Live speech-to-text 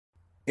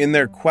In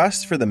their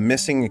quest for the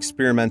missing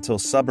experimental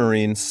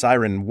submarine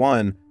Siren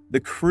I, the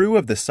crew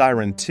of the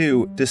Siren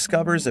II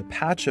discovers a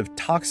patch of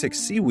toxic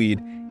seaweed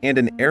and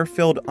an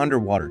air-filled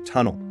underwater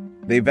tunnel.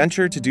 They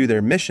venture to do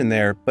their mission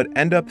there, but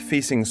end up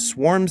facing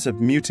swarms of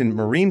mutant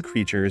marine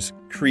creatures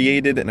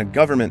created in a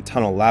government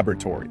tunnel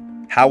laboratory.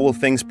 How will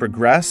things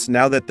progress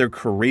now that their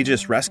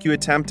courageous rescue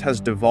attempt has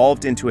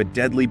devolved into a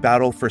deadly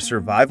battle for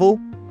survival?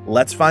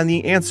 Let's find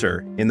the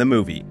answer in the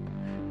movie.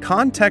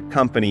 Con-tech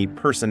company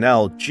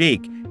personnel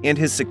Jake and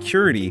his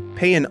security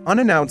pay an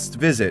unannounced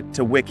visit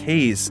to Wick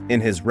Hayes in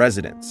his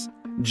residence.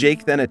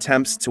 Jake then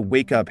attempts to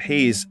wake up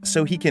Hayes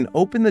so he can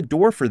open the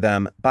door for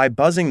them by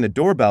buzzing the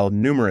doorbell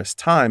numerous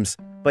times,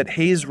 but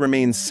Hayes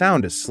remains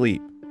sound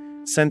asleep.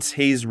 Since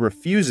Hayes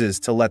refuses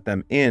to let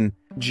them in,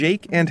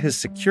 Jake and his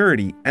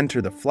security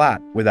enter the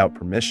flat without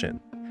permission.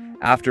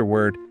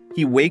 Afterward,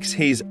 he wakes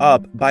Hayes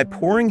up by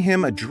pouring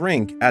him a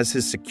drink as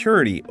his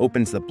security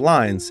opens the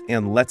blinds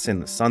and lets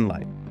in the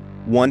sunlight.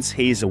 Once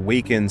Hayes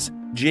awakens,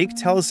 Jake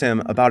tells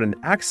him about an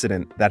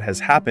accident that has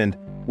happened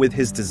with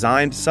his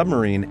designed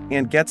submarine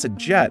and gets a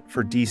jet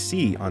for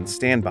DC on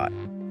standby.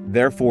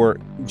 Therefore,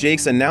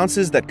 Jake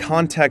announces that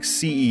Con-tech's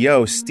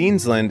CEO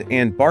Steensland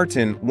and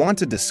Barton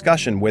want a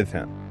discussion with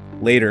him.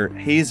 Later,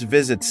 Hayes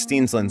visits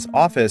Steensland's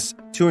office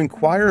to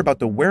inquire about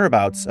the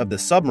whereabouts of the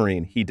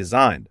submarine he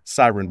designed,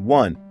 Siren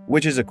I,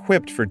 which is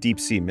equipped for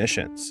deep-sea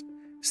missions.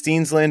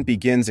 Steensland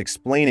begins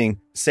explaining,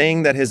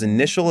 saying that his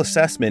initial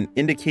assessment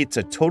indicates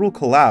a total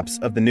collapse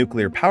of the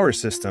nuclear power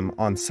system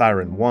on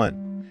Siren I.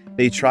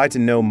 They try to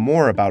know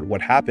more about what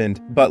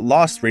happened, but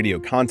lost radio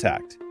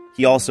contact.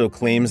 He also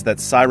claims that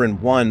Siren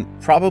I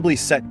probably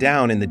set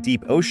down in the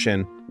deep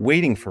ocean,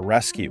 waiting for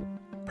rescue.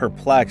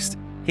 Perplexed,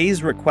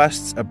 Hayes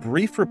requests a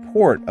brief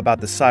report about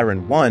the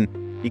Siren I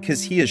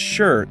because he is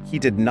sure he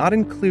did not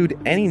include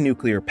any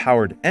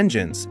nuclear-powered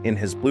engines in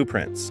his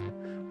blueprints.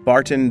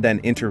 Barton then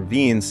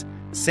intervenes,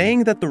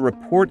 saying that the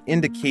report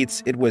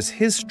indicates it was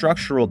his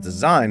structural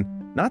design,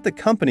 not the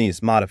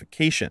company's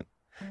modification.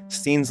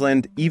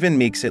 Steensland even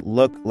makes it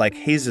look like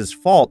Hayes'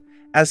 fault,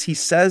 as he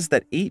says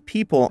that 8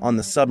 people on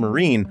the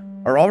submarine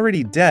are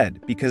already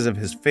dead because of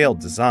his failed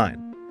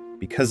design.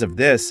 Because of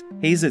this,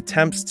 Hayes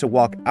attempts to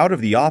walk out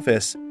of the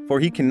office, for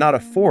he cannot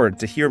afford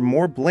to hear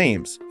more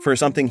blames for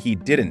something he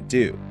didn't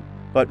do.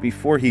 But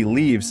before he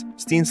leaves,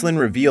 Steensland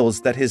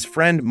reveals that his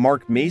friend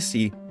Mark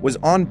Macy was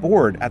on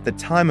board at the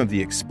time of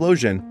the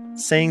explosion,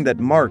 saying that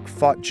Mark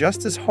fought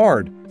just as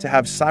hard to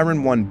have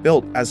Siren I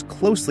built as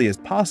closely as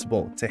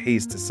possible to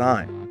Hayes'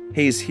 design.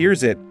 Hayes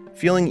hears it,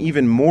 feeling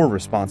even more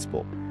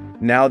responsible.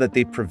 Now that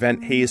they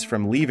prevent Hayes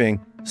from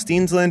leaving,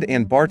 Steensland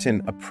and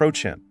Barton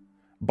approach him.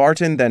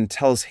 Barton then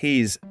tells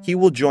Hayes he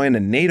will join a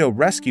NATO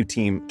rescue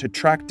team to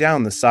track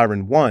down the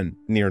Siren I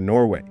near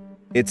Norway.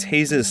 It's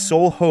Hayes'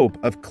 sole hope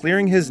of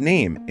clearing his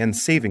name and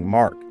saving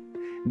Mark.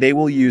 They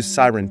will use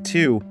Siren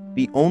II,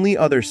 the only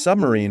other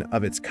submarine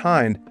of its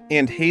kind,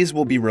 and Hayes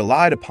will be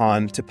relied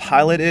upon to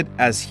pilot it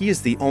as he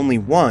is the only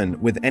one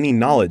with any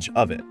knowledge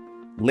of it.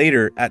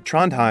 Later, at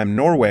Trondheim,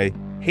 Norway,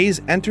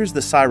 Hayes enters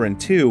the Siren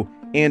II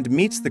and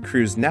meets the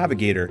crew's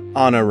navigator,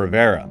 Anna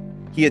Rivera.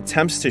 He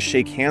attempts to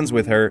shake hands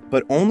with her,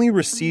 but only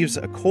receives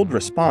a cold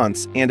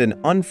response and an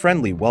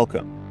unfriendly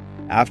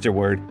welcome.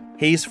 Afterward,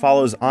 Hayes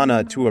follows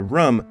Anna to a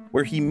room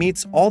where he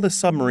meets all the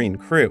submarine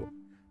crew.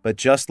 But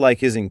just like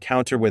his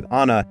encounter with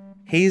Anna,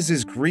 Hayes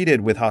is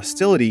greeted with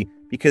hostility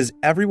because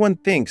everyone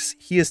thinks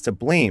he is to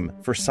blame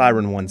for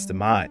Siren I's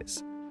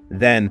demise.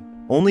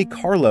 Then, only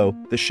Carlo,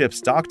 the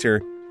ship's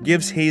doctor,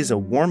 gives Hayes a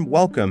warm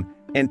welcome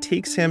and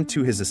takes him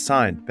to his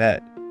assigned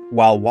bed.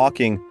 While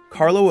walking,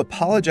 Carlo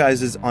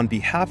apologizes on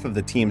behalf of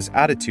the team's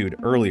attitude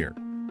earlier.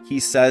 He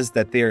says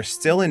that they are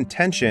still in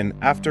tension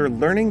after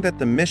learning that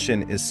the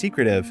mission is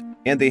secretive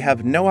and they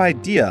have no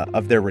idea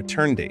of their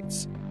return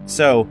dates.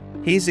 So,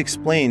 Hayes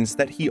explains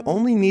that he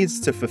only needs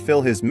to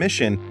fulfill his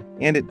mission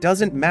and it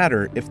doesn't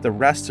matter if the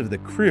rest of the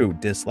crew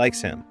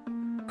dislikes him.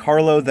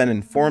 Carlo then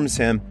informs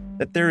him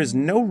that there is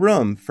no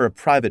room for a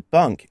private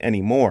bunk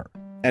anymore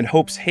and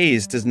hopes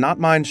Hayes does not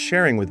mind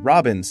sharing with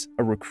Robbins,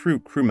 a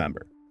recruit crew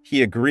member.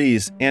 He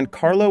agrees, and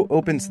Carlo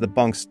opens the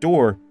bunk's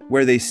door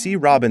where they see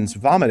Robbins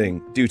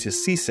vomiting due to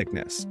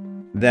seasickness.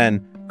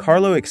 Then,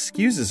 Carlo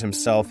excuses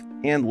himself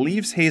and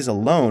leaves Hayes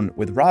alone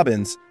with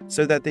Robbins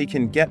so that they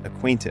can get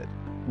acquainted.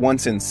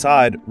 Once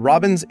inside,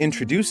 Robbins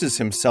introduces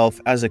himself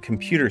as a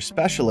computer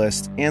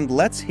specialist and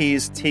lets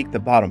Hayes take the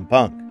bottom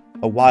bunk.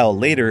 A while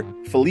later,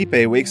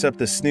 Felipe wakes up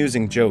the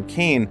snoozing Joe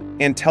Kane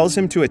and tells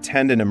him to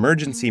attend an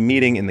emergency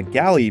meeting in the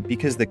galley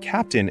because the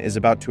captain is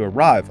about to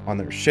arrive on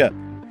their ship.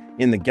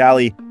 In the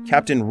galley,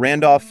 Captain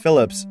Randolph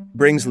Phillips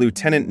brings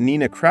Lieutenant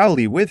Nina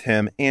Crowley with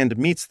him and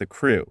meets the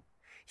crew.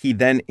 He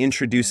then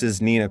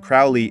introduces Nina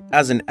Crowley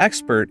as an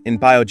expert in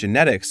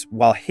biogenetics,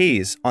 while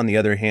Hayes, on the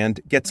other hand,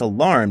 gets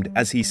alarmed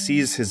as he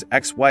sees his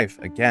ex-wife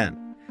again.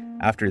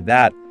 After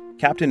that,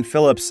 Captain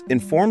Phillips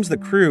informs the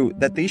crew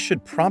that they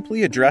should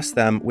promptly address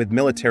them with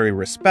military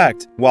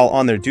respect while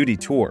on their duty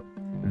tour.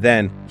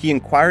 Then, he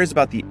inquires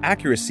about the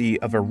accuracy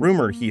of a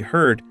rumor he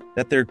heard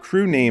that their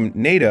crew name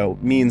NATO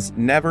means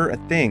never a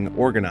thing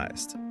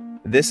organized.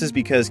 This is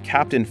because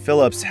Captain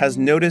Phillips has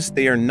noticed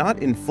they are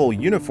not in full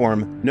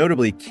uniform,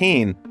 notably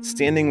Kane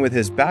standing with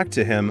his back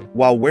to him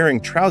while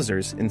wearing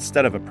trousers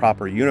instead of a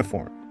proper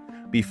uniform.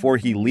 Before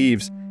he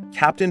leaves,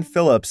 Captain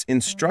Phillips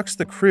instructs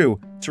the crew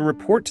to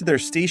report to their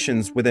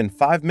stations within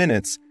 5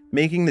 minutes,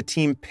 making the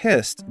team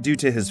pissed due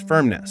to his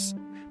firmness.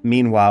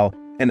 Meanwhile,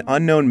 an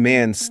unknown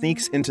man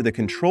sneaks into the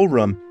control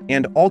room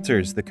and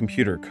alters the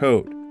computer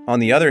code. On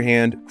the other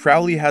hand,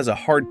 Crowley has a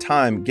hard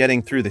time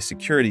getting through the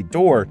security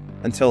door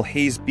until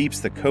Hayes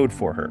beeps the code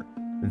for her.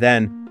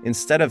 Then,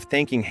 instead of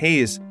thanking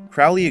Hayes,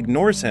 Crowley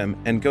ignores him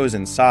and goes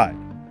inside.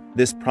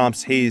 This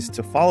prompts Hayes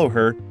to follow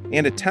her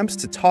and attempts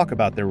to talk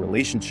about their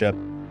relationship,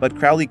 but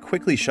Crowley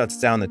quickly shuts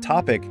down the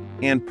topic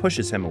and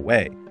pushes him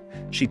away.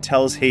 She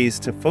tells Hayes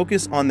to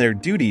focus on their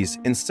duties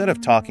instead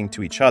of talking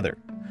to each other.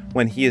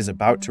 When he is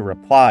about to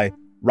reply,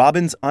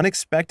 Robbins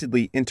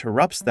unexpectedly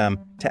interrupts them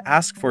to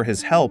ask for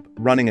his help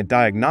running a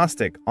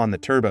diagnostic on the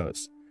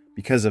turbos.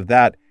 Because of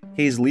that,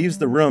 Hayes leaves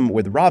the room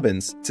with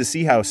Robbins to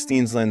see how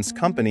Steensland's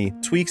company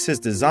tweaks his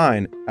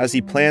design as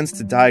he plans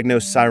to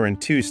diagnose Siren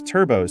II's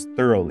turbos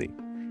thoroughly.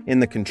 In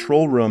the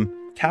control room,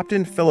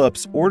 Captain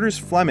Phillips orders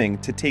Fleming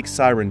to take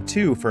Siren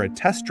II for a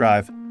test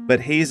drive, but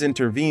Hayes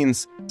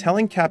intervenes,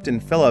 telling Captain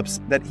Phillips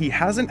that he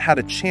hasn't had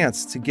a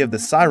chance to give the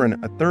Siren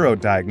a thorough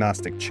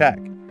diagnostic check.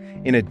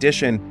 In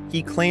addition,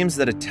 he claims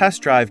that a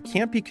test drive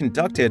can't be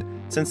conducted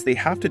since they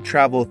have to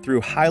travel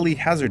through highly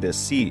hazardous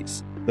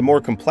seas. The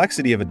more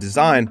complexity of a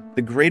design,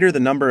 the greater the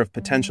number of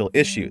potential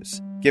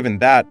issues. Given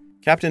that,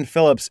 Captain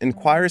Phillips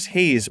inquires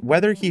Hayes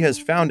whether he has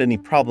found any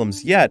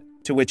problems yet,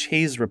 to which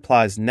Hayes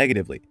replies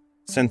negatively.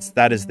 Since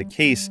that is the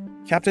case,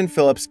 Captain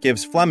Phillips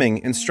gives Fleming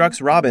instructs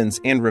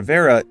Robbins and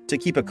Rivera to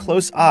keep a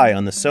close eye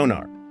on the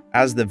sonar.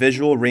 As the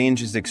visual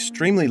range is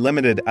extremely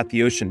limited at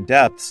the ocean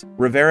depths,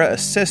 Rivera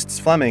assists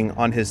Fleming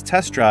on his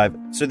test drive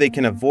so they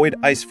can avoid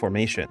ice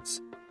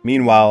formations.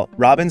 Meanwhile,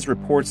 Robbins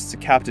reports to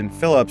Captain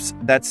Phillips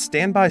that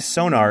standby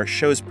sonar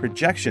shows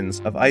projections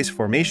of ice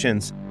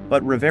formations,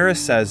 but Rivera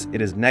says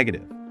it is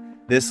negative.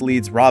 This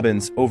leads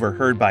Robbins,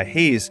 overheard by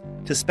Hayes,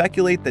 to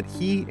speculate that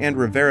he and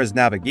Rivera's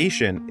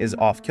navigation is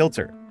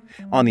off-kilter.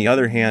 On the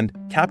other hand,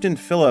 Captain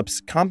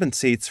Phillips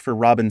compensates for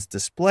Robbins'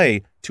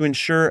 display to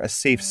ensure a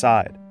safe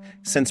side.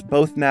 Since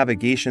both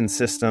navigation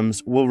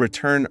systems will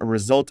return a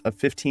result of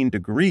 15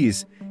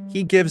 degrees,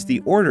 he gives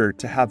the order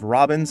to have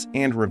Robbins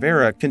and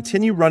Rivera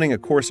continue running a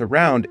course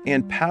around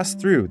and pass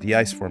through the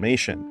ice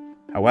formation.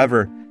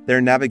 However, their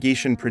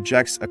navigation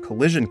projects a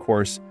collision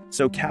course,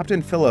 so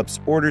Captain Phillips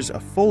orders a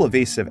full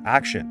evasive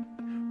action.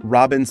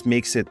 Robbins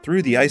makes it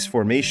through the ice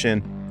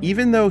formation,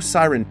 even though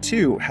Siren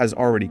II has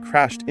already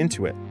crashed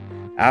into it.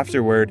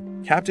 Afterward,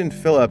 Captain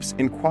Phillips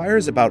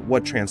inquires about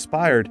what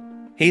transpired.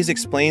 Hayes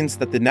explains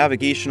that the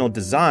navigational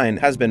design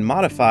has been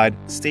modified,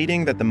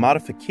 stating that the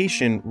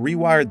modification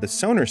rewired the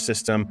sonar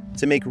system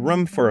to make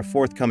room for a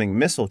forthcoming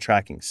missile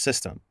tracking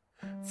system.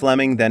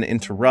 Fleming then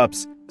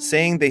interrupts,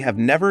 saying they have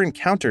never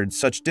encountered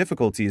such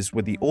difficulties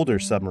with the older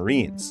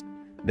submarines.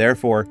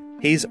 Therefore,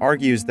 Hayes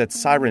argues that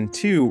Siren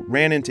II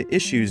ran into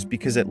issues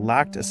because it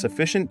lacked a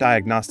sufficient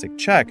diagnostic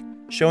check,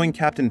 showing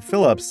Captain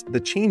Phillips the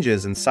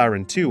changes in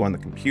Siren II on the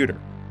computer.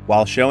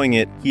 While showing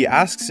it, he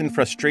asks in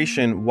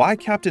frustration why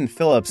Captain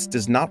Phillips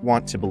does not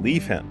want to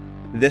believe him.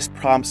 This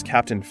prompts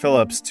Captain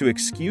Phillips to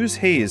excuse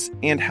Hayes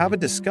and have a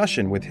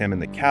discussion with him in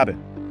the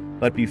cabin.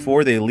 But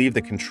before they leave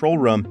the control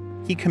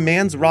room, he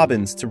commands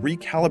Robbins to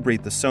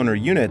recalibrate the sonar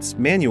units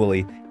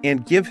manually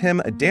and give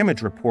him a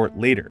damage report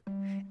later.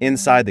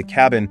 Inside the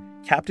cabin,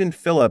 Captain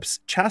Phillips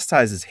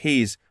chastises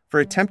Hayes for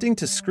attempting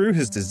to screw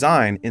his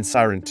design in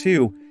Siren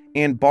II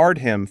and barred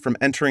him from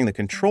entering the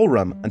control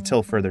room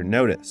until further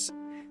notice.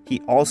 He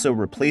also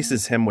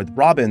replaces him with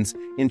Robbins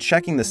in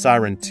checking the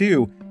Siren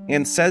II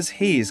and says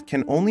Hayes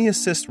can only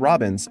assist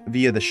Robbins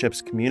via the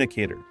ship's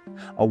communicator.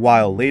 A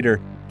while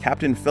later,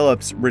 Captain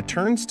Phillips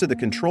returns to the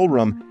control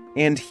room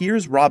and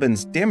hears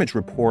Robbins' damage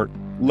report,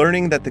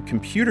 learning that the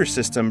computer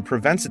system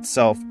prevents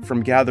itself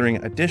from gathering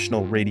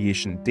additional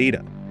radiation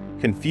data.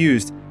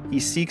 Confused, he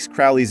seeks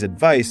Crowley's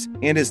advice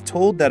and is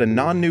told that a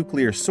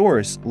non-nuclear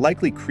source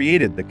likely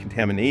created the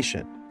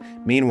contamination.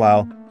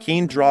 Meanwhile,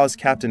 Kane draws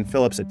Captain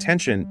Phillips'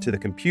 attention to the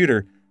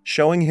computer,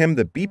 showing him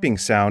the beeping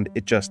sound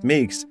it just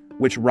makes,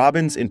 which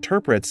Robbins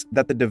interprets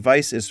that the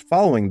device is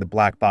following the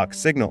black box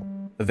signal.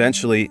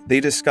 Eventually, they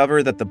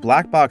discover that the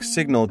black box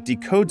signal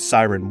decodes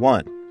Siren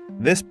I.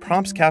 This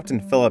prompts Captain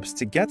Phillips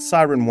to get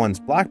Siren I's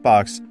black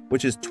box,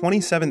 which is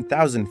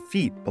 27,000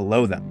 feet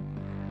below them.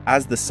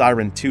 As the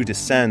Siren II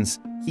descends,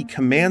 he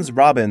commands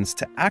Robbins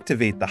to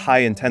activate the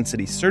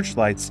high-intensity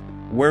searchlights,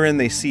 wherein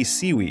they see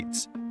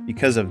seaweeds.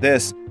 Because of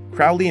this,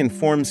 Crowley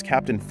informs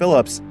Captain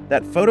Phillips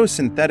that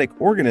photosynthetic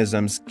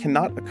organisms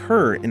cannot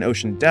occur in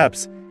ocean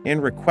depths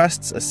and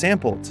requests a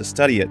sample to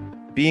study it,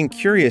 being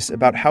curious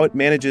about how it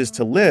manages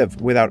to live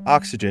without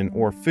oxygen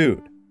or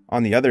food.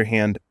 On the other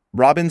hand,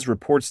 Robbins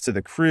reports to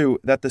the crew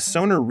that the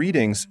sonar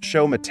readings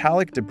show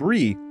metallic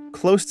debris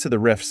close to the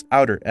rift's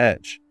outer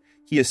edge.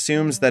 He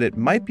assumes that it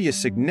might be a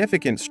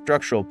significant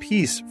structural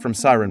piece from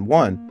Siren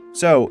I,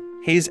 so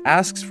Hayes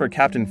asks for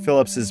Captain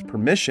Phillips'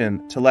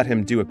 permission to let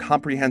him do a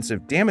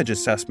comprehensive damage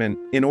assessment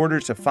in order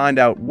to find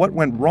out what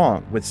went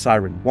wrong with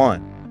Siren I.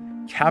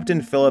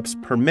 Captain Phillips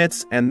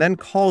permits and then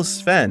calls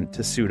Sven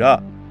to suit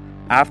up.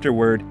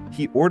 Afterward,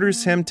 he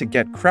orders him to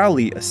get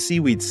Crowley a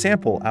seaweed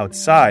sample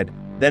outside,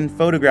 then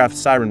photograph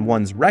Siren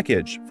I's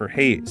wreckage for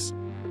Hayes.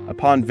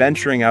 Upon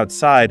venturing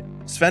outside,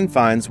 Sven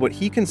finds what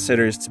he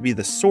considers to be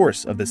the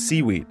source of the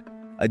seaweed,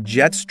 a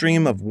jet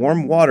stream of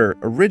warm water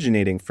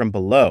originating from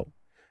below.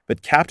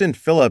 But Captain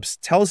Phillips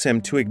tells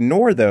him to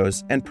ignore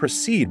those and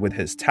proceed with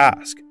his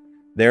task.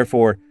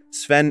 Therefore,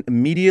 Sven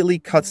immediately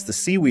cuts the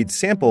seaweed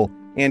sample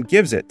and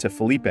gives it to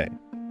Felipe.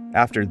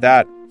 After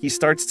that, he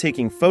starts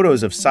taking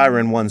photos of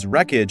Siren I's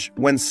wreckage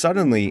when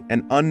suddenly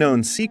an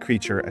unknown sea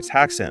creature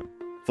attacks him.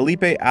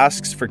 Felipe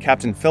asks for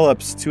Captain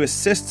Phillips to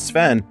assist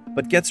Sven,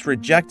 but gets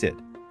rejected.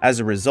 As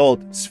a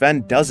result,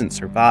 Sven doesn't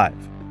survive.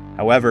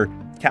 However,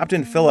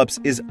 Captain Phillips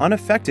is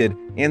unaffected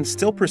and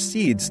still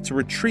proceeds to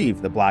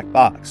retrieve the black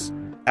box.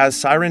 As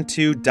Siren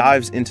II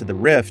dives into the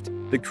rift,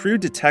 the crew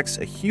detects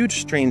a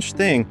huge strange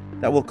thing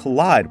that will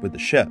collide with the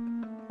ship.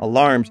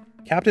 Alarmed,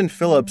 Captain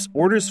Phillips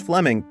orders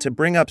Fleming to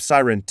bring up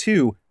Siren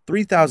II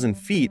 3,000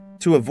 feet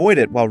to avoid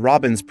it while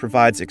Robbins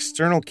provides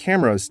external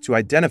cameras to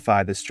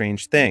identify the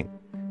strange thing.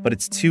 But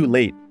it's too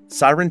late.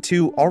 Siren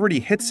II already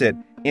hits it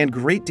and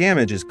great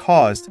damage is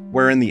caused,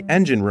 wherein the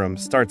engine room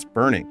starts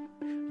burning.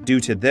 Due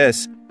to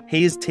this,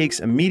 Hayes takes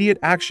immediate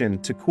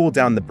action to cool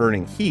down the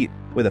burning heat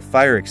with a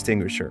fire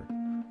extinguisher.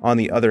 On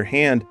the other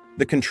hand,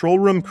 the control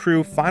room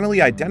crew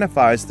finally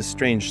identifies the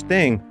strange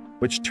thing,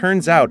 which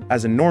turns out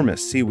as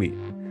enormous seaweed.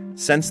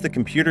 Since the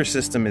computer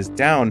system is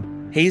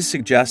down, Hayes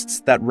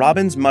suggests that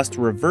Robbins must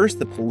reverse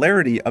the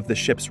polarity of the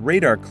ship's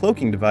radar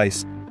cloaking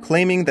device,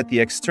 claiming that the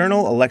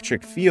external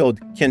electric field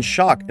can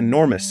shock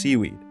enormous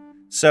seaweed.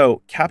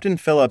 So, Captain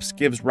Phillips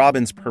gives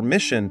Robbins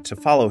permission to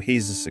follow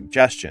Hayes'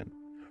 suggestion.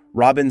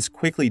 Robbins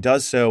quickly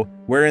does so,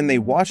 wherein they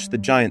watch the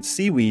giant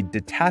seaweed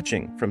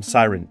detaching from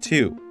Siren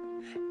II.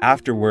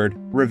 Afterward,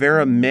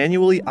 Rivera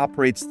manually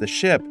operates the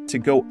ship to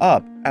go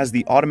up as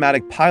the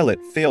automatic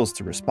pilot fails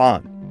to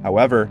respond.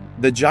 However,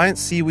 the giant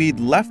seaweed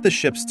left the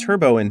ship's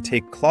turbo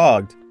intake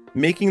clogged,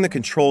 making the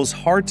controls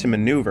hard to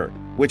maneuver,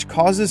 which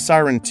causes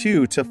Siren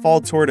II to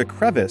fall toward a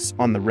crevice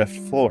on the rift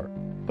floor.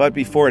 But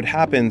before it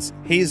happens,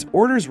 Hayes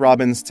orders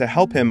Robbins to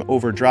help him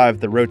overdrive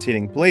the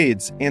rotating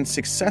blades and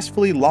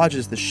successfully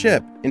lodges the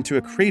ship into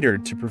a crater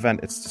to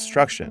prevent its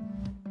destruction.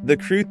 The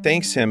crew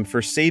thanks him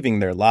for saving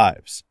their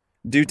lives.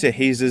 Due to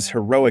Hayes'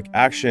 heroic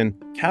action,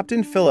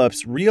 Captain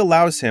Phillips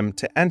reallows him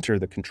to enter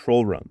the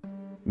control room.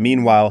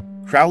 Meanwhile,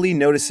 Crowley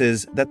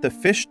notices that the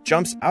fish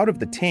jumps out of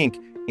the tank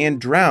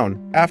and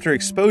drown after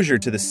exposure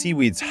to the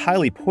seaweed's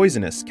highly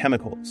poisonous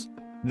chemicals.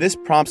 This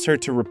prompts her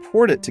to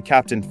report it to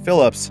Captain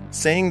Phillips,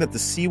 saying that the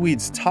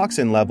seaweed's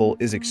toxin level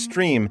is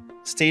extreme,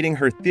 stating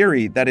her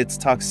theory that its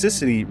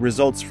toxicity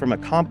results from a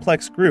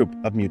complex group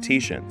of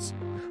mutations.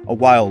 A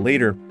while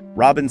later,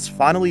 Robbins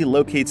finally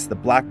locates the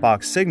black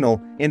box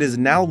signal and is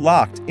now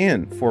locked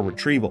in for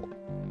retrieval.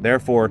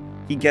 Therefore,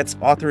 he gets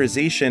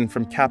authorization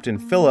from Captain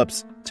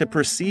Phillips to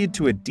proceed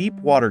to a deep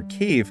water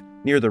cave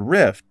near the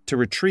rift to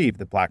retrieve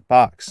the black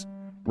box.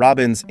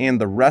 Robbins and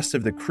the rest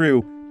of the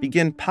crew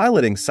begin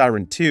piloting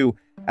Siren II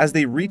as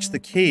they reach the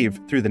cave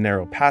through the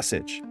narrow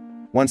passage.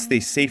 Once they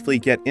safely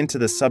get into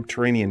the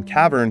subterranean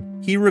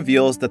cavern, he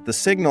reveals that the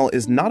signal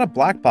is not a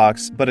black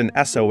box but an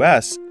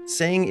SOS,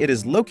 saying it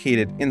is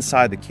located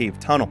inside the cave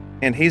tunnel,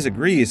 and Hayes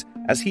agrees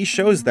as he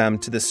shows them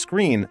to the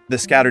screen the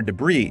scattered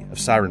debris of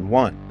Siren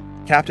I.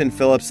 Captain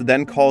Phillips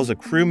then calls a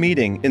crew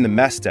meeting in the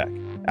mess deck.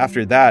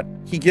 After that,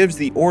 he gives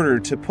the order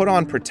to put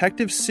on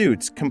protective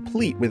suits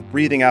complete with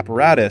breathing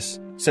apparatus,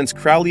 since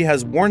Crowley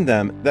has warned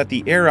them that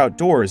the air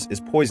outdoors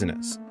is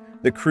poisonous.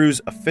 The crew's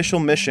official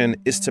mission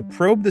is to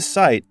probe the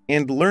site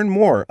and learn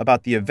more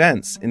about the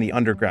events in the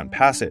underground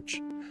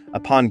passage.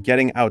 Upon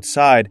getting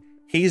outside,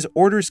 Hayes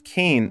orders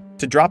Kane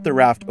to drop the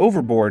raft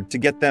overboard to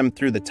get them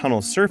through the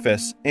tunnel's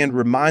surface and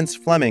reminds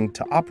Fleming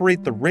to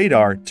operate the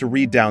radar to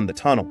read down the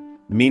tunnel.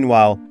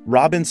 Meanwhile,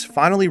 Robbins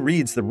finally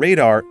reads the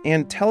radar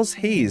and tells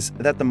Hayes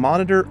that the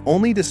monitor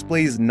only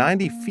displays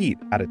 90 feet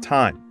at a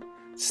time.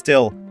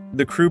 Still,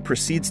 the crew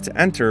proceeds to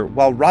enter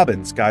while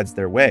Robbins guides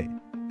their way.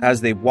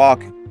 As they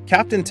walk,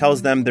 Captain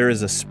tells them there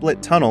is a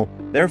split tunnel,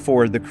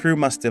 therefore the crew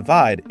must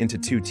divide into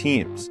two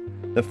teams.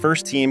 The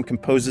first team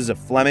composes of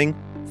Fleming,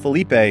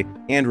 Felipe,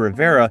 and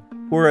Rivera,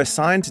 who are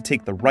assigned to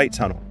take the right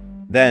tunnel.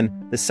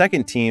 Then, the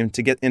second team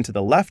to get into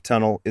the left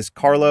tunnel is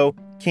Carlo,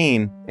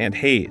 Kane, and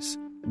Hayes.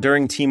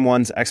 During Team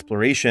 1's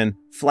exploration,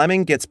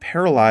 Fleming gets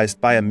paralyzed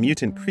by a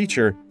mutant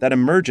creature that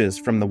emerges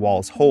from the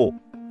wall's hole.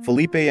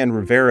 Felipe and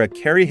Rivera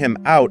carry him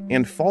out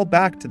and fall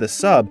back to the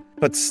sub,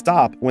 but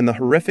stop when the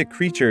horrific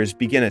creatures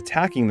begin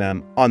attacking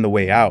them on the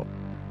way out.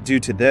 Due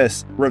to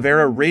this,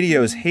 Rivera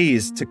radios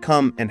Hayes to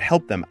come and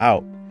help them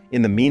out.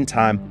 In the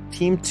meantime,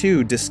 Team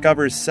 2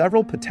 discovers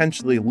several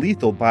potentially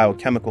lethal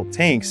biochemical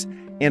tanks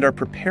and are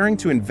preparing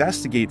to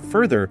investigate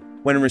further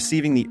when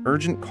receiving the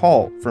urgent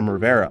call from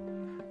Rivera.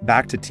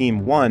 Back to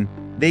Team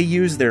 1, They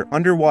use their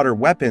underwater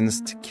weapons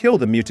to kill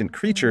the mutant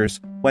creatures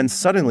when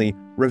suddenly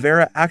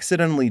Rivera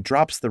accidentally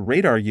drops the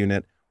radar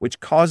unit, which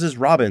causes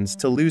Robbins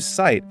to lose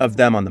sight of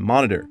them on the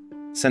monitor.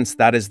 Since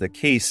that is the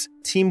case,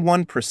 Team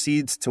 1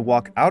 proceeds to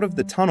walk out of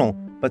the tunnel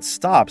but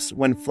stops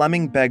when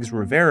Fleming begs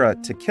Rivera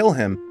to kill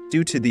him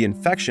due to the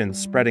infection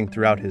spreading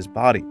throughout his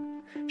body.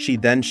 She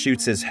then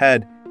shoots his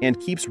head and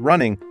keeps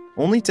running,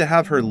 only to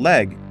have her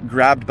leg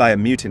grabbed by a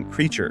mutant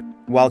creature.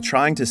 While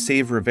trying to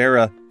save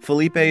Rivera,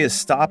 Felipe is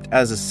stopped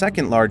as a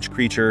second large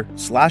creature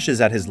slashes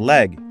at his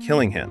leg,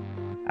 killing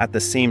him. At the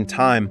same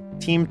time,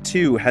 Team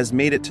 2 has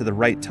made it to the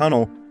right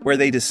tunnel where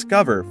they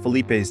discover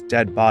Felipe's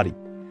dead body.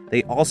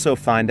 They also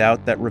find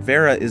out that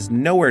Rivera is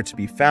nowhere to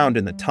be found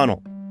in the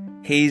tunnel.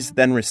 Hayes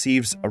then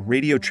receives a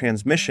radio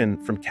transmission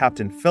from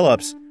Captain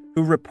Phillips,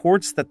 who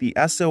reports that the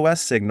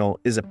SOS signal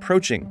is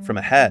approaching from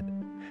ahead.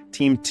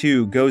 Team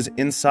 2 goes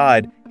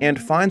inside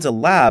and finds a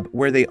lab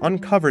where they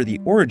uncover the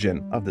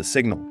origin of the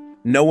signal.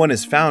 No one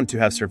is found to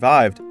have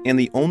survived, and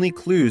the only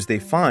clues they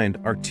find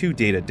are 2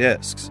 data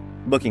disks.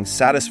 Looking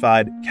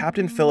satisfied,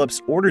 Captain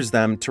Phillips orders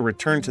them to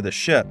return to the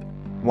ship.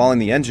 While in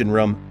the engine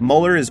room,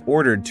 Muller is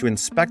ordered to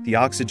inspect the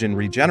oxygen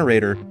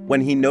regenerator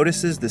when he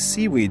notices the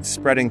seaweed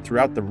spreading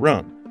throughout the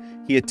room.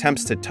 He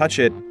attempts to touch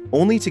it,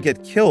 only to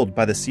get killed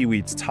by the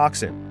seaweed's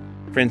toxin.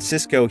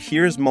 Francisco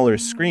hears Muller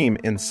scream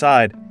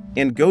inside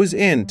and goes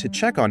in to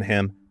check on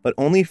him, but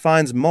only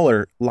finds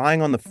Muller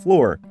lying on the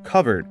floor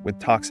covered with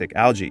toxic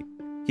algae.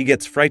 He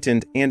gets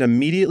frightened and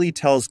immediately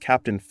tells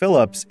Captain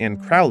Phillips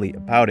and Crowley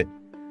about it.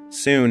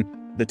 Soon,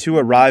 the two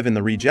arrive in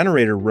the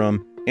regenerator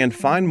room and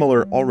find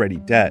Muller already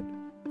dead.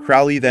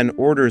 Crowley then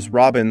orders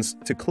Robbins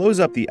to close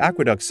up the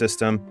aqueduct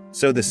system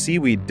so the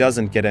seaweed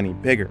doesn't get any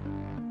bigger.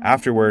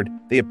 Afterward,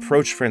 they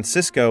approach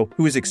Francisco,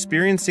 who is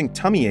experiencing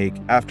tummy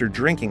ache after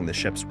drinking the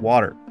ship's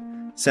water.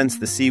 Since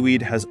the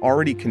seaweed has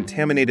already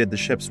contaminated the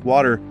ship's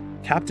water,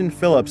 Captain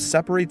Phillips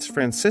separates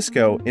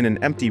Francisco in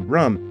an empty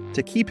room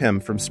to keep him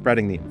from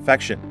spreading the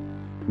infection.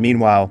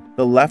 Meanwhile,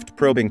 the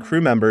left-probing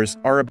crew members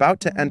are about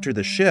to enter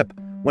the ship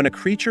when a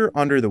creature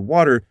under the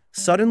water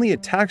suddenly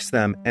attacks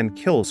them and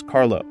kills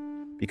Carlo.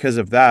 Because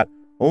of that,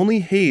 only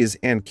Hayes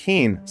and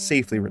Kane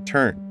safely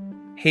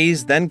return.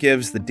 Hayes then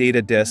gives the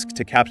data disk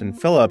to Captain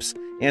Phillips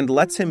and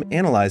lets him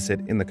analyze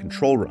it in the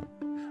control room.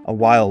 A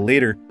while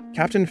later,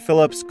 Captain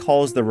Phillips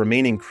calls the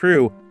remaining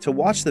crew to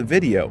watch the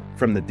video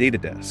from the data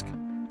disk.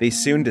 They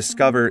soon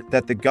discover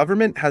that the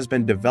government has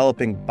been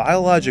developing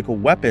biological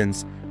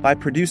weapons by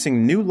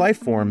producing new life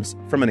forms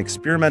from an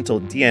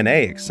experimental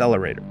DNA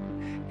accelerator.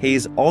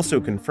 Hayes also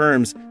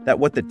confirms that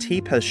what the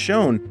tape has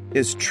shown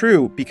is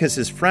true because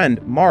his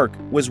friend Mark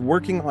was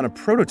working on a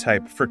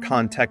prototype for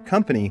Contech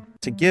Company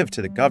to give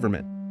to the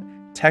government.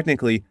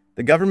 Technically,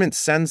 the government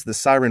sends the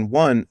Siren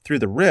I through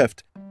the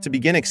rift to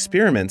begin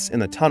experiments in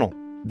the tunnel.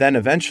 Then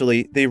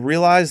eventually, they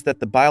realize that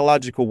the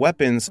biological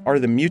weapons are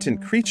the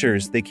mutant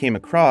creatures they came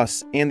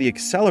across and the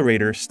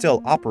accelerator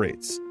still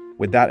operates.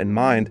 With that in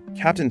mind,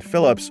 Captain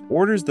Phillips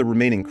orders the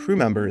remaining crew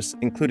members,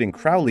 including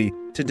Crowley,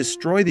 to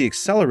destroy the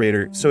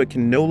accelerator so it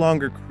can no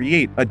longer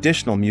create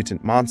additional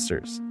mutant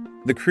monsters.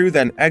 The crew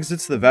then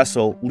exits the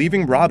vessel,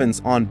 leaving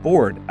Robbins on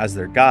board as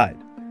their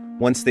guide.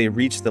 Once they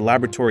reach the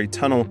laboratory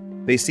tunnel,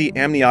 they see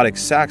amniotic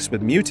sacs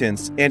with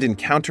mutants and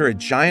encounter a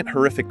giant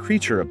horrific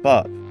creature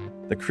above.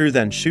 The crew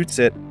then shoots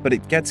it, but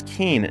it gets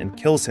Kane and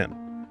kills him.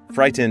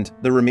 Frightened,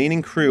 the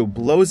remaining crew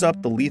blows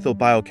up the lethal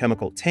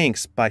biochemical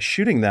tanks by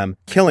shooting them,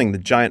 killing the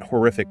giant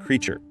horrific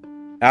creature.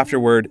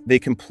 Afterward, they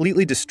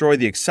completely destroy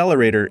the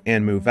accelerator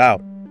and move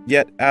out.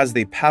 Yet, as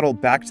they paddle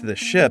back to the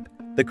ship,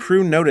 the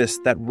crew notice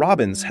that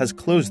Robbins has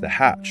closed the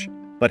hatch,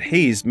 but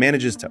Hayes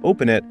manages to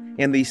open it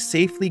and they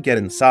safely get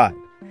inside.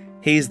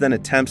 Hayes then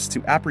attempts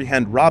to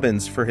apprehend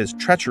Robbins for his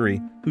treachery,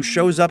 who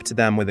shows up to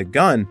them with a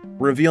gun,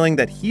 revealing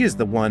that he is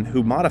the one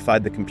who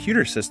modified the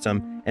computer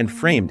system and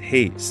framed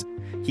Hayes.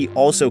 He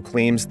also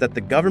claims that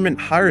the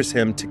government hires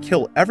him to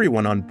kill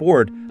everyone on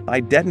board by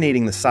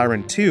detonating the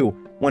Siren II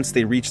once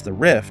they reach the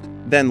rift,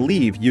 then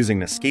leave using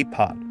an escape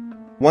pod.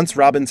 Once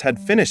Robbins had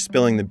finished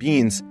spilling the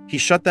beans, he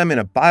shut them in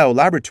a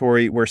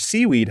biolaboratory where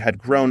seaweed had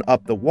grown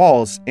up the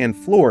walls and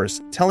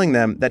floors, telling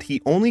them that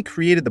he only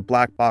created the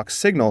black box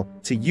signal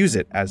to use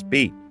it as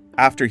bait.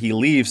 After he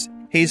leaves,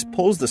 Hayes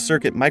pulls the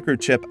circuit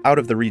microchip out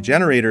of the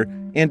regenerator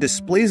and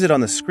displays it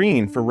on the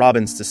screen for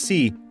Robbins to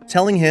see,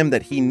 telling him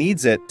that he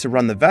needs it to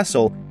run the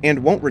vessel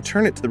and won't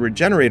return it to the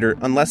regenerator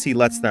unless he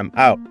lets them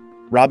out.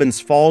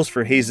 Robbins falls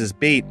for Hayes'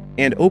 bait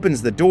and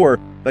opens the door,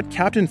 but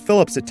Captain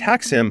Phillips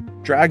attacks him,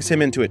 drags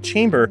him into a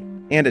chamber,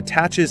 and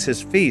attaches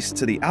his face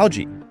to the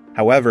algae.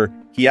 However,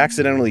 he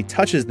accidentally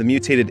touches the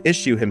mutated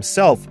issue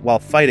himself while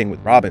fighting with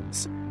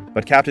Robbins.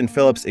 But Captain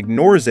Phillips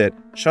ignores it,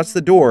 shuts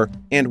the door,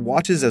 and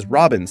watches as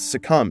Robbins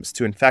succumbs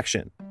to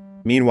infection.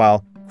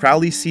 Meanwhile,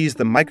 Crowley sees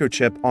the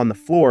microchip on the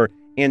floor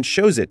and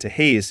shows it to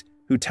Hayes,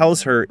 who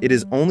tells her it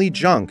is only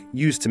junk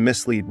used to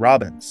mislead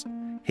Robbins.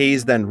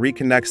 Hayes then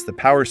reconnects the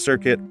power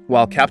circuit,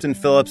 while Captain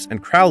Phillips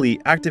and Crowley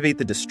activate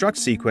the destruct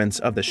sequence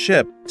of the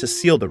ship to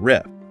seal the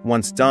rift.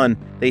 Once done,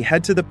 they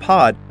head to the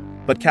pod,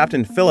 but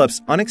Captain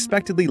Phillips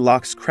unexpectedly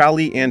locks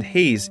Crowley and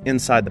Hayes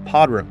inside the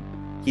pod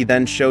room. He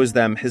then shows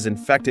them his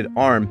infected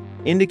arm,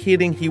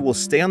 indicating he will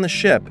stay on the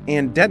ship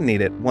and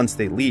detonate it once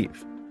they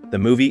leave. The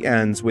movie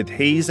ends with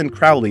Hayes and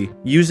Crowley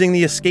using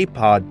the escape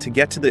pod to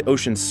get to the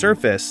ocean's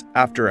surface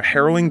after a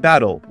harrowing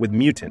battle with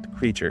mutant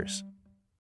creatures.